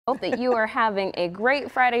Hope that you are having a great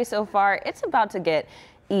Friday so far. It's about to get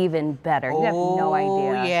even better. You have no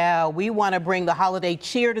idea. Oh, yeah. We want to bring the holiday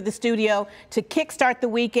cheer to the studio to kickstart the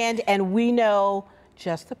weekend, and we know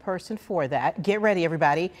just the person for that. Get ready,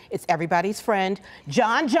 everybody. It's everybody's friend,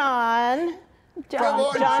 JonJon.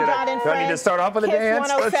 JonJon and Friends. Do I need to start off with a dance?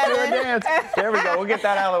 Let's do a dance. There we go. We'll get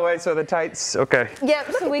that out of the way. So the tights, okay.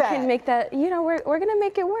 Yep, so we can make that, you know, we're going to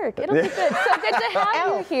make it work. It'll be good. So good to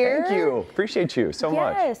have you here. Thank you. Appreciate you so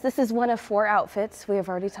much. Yes, this is one of 4 outfits. We have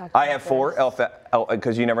already talked about I have 4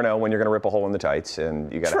 because you never know when you're going to rip a hole in the tights.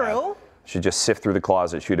 And you got to should just sift through the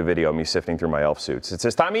closet, shoot a video of me sifting through my elf suits. It's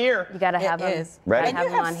this time of year. You got to have them. Ready? And you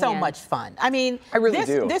have so much fun. I mean, I really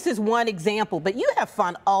do. This is one example, but you have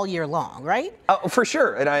fun all year long, right? Oh, for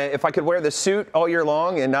sure. And if I could wear this suit all year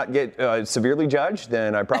long and not get severely judged,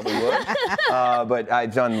 then I probably would. But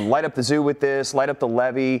I've done Light Up the Zoo with this, Light Up the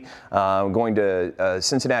Levee. I'm going to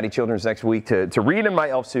Cincinnati Children's next week to read in my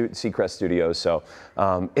elf suit at Seacrest Studios. So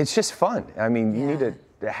it's just fun. I mean, you need to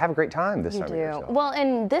have a great time this time of year. So. Well,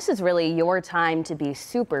 and this is really your time to be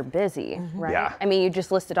super busy, right? Yeah. I mean, you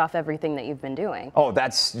just listed off everything that you've been doing. Oh,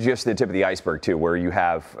 that's just the tip of the iceberg, too, where you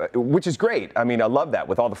have, which is great. I mean, I love that.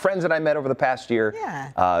 With all the friends that I met over the past year,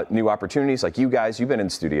 new opportunities like you guys, you've been in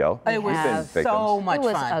studio. It was so much fun.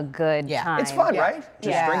 It was a good time. It's fun, right?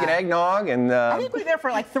 Just drinking eggnog and... I think we were there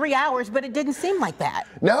for like 3 hours, but it didn't seem like that.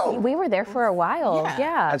 No. We were there for a while,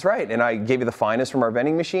 yeah. That's right. And I gave you the finest from our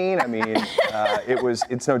vending machine. I mean,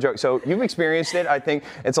 it's no joke. So you've experienced it. I think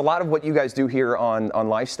it's a lot of what you guys do here on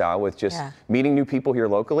Lifestyle with just meeting new people here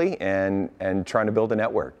locally and trying to build a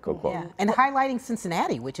network. And highlighting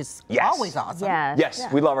Cincinnati, which is always awesome. Yes,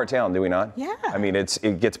 we love our town, do we not? Yeah. I mean,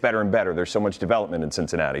 it gets better and better. There's so much development in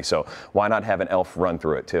Cincinnati. So why not have an elf run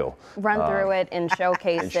through it too? Run through it and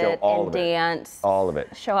showcase it and dance. All of it.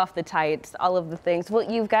 Show off the tights, all of the things. Well,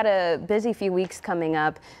 you've got a busy few weeks coming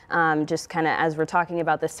up, just kind of as we're talking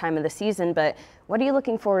about this time of the season, but what are you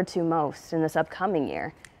looking forward to most in this upcoming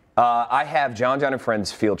year? I have JonJon and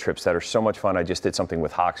Friends field trips that are so much fun. I just did something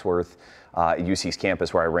with Hawksworth at UC's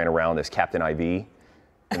campus where I ran around as Captain IV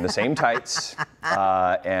in the same tights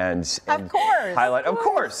and highlight. Of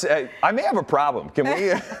course. I may have a problem. Can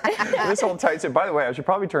we? This whole tight set. By the way, I should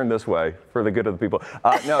probably turn this way for the good of the people.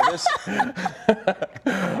 No, this.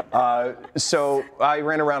 So I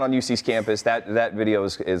ran around on UC's campus. That video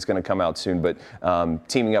is going to come out soon. But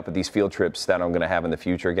teaming up with these field trips that I'm going to have in the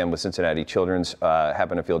future, again with Cincinnati Children's,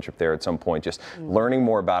 having a field trip there at some point, just learning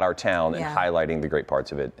more about our town and highlighting the great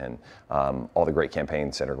parts of it and all the great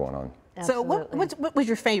campaigns that are going on. Absolutely. So what was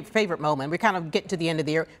your favorite moment? We're kind of getting to the end of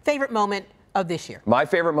the year. Favorite moment of this year? My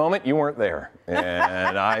favorite moment, you weren't there.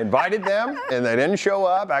 And I invited them, and they didn't show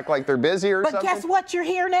up, act like they're busy or something. But guess what? You're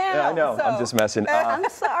here now. Yeah, I know. So. I'm just messing. I'm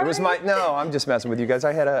sorry. It was no, I'm just messing with you guys.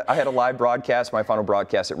 I had a live broadcast, my final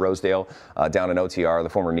broadcast at Rosedale down in OTR, the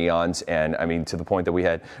former Neons. And, I mean, to the point that we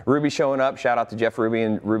had Ruby showing up. Shout out to Jeff Ruby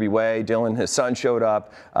and Ruby Way. Dylan, his son, showed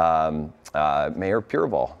up. Mayor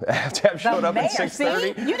Pureval showed up at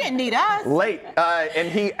 6:30. You didn't need us. Late.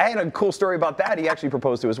 And I had a cool story about that. He actually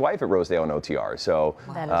proposed to his wife at Rosedale and OTR. So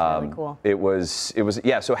that is really cool. It was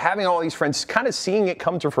so having all these friends, kind of seeing it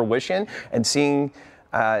come to fruition and seeing,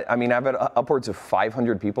 I mean, I've had upwards of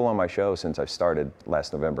 500 people on my show since I started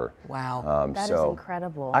last November. Wow. That is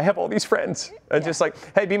incredible. I have all these friends. Just like,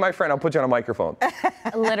 hey, be my friend. I'll put you on a microphone.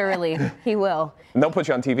 Literally, he will. And they'll put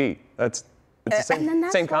you on TV. It's the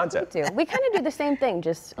same concept. We kind of do the same thing,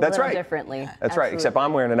 just a little differently. That's right, except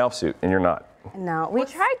I'm wearing an elf suit and you're not. No, we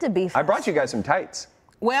tried to be. I brought you guys some tights.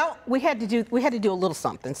 Well, we had to do a little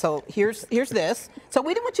something. So here's this. So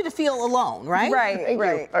we didn't want you to feel alone, right? Right.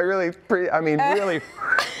 I really.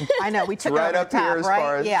 I know we took right it up to here as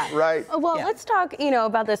far as right. Well, let's talk,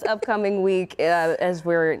 about this upcoming week as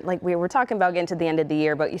we were talking about getting to the end of the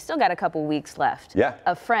year, but you still got a couple weeks left. Yeah.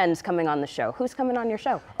 Of friends coming on the show. Who's coming on your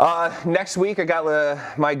show? Next week I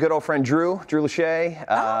got my good old friend Drew Lachey.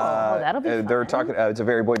 That'll be fun. They're talking. It's a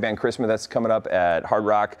very boy band Christmas that's coming up at Hard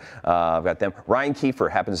Rock. I've got them. Ryan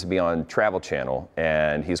Kiefer happens to be on Travel Channel,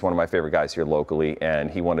 and he's one of my favorite guys here locally,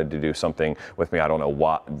 and he wanted to do something with me. I don't know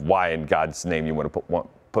why in God's name you want to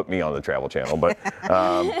put me on the Travel Channel,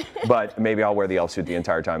 but maybe I'll wear the elf suit the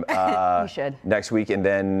entire time. You should. Next week, and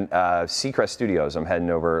then Seacrest Studios. I'm heading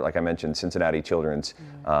over, like I mentioned, Cincinnati Children's,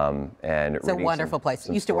 and it's a wonderful place.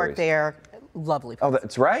 Used to work there. Lovely place. Oh,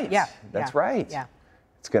 that's right. Yeah. That's right. Yeah.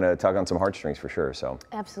 it's going to tug on some heartstrings for sure. So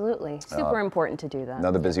absolutely, super important to do that.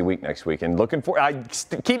 Another busy week next week, and looking for.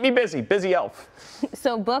 Keep me busy elf.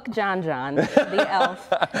 So book JonJon, the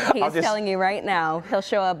elf. He's telling you right now, he'll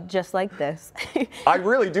show up just like this. I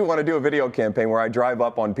really do want to do a video campaign where I drive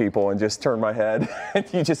up on people and just turn my head, and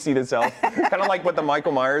you just see this elf, kind of like what the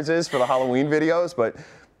Michael Myers is for the Halloween videos, but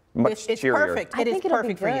much it's cheerier. Perfect. I think it'll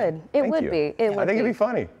be good. It would be. I think it'd be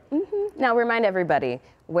funny. Now remind everybody,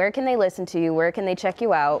 where can they listen to you? Where can they check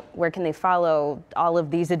you out? Where can they follow all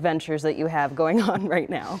of these adventures that you have going on right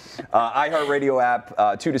now? iHeartRadio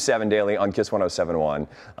app, 2 to 7 daily on KISS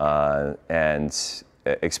 107.1, and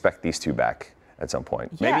expect these two back at some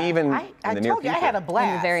point. Yeah, maybe even in the near future. I had a blast.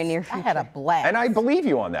 In the very near future. I had a blast. And I believe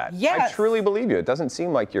you on that. Yes. I truly believe you. It doesn't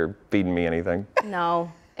seem like you're feeding me anything.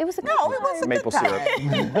 No. It was a good No, it was a Maple good time.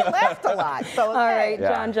 syrup. We laughed a lot. So All right,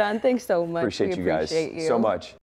 Yeah. JonJon, thanks so much. Appreciate We you guys appreciate you so much.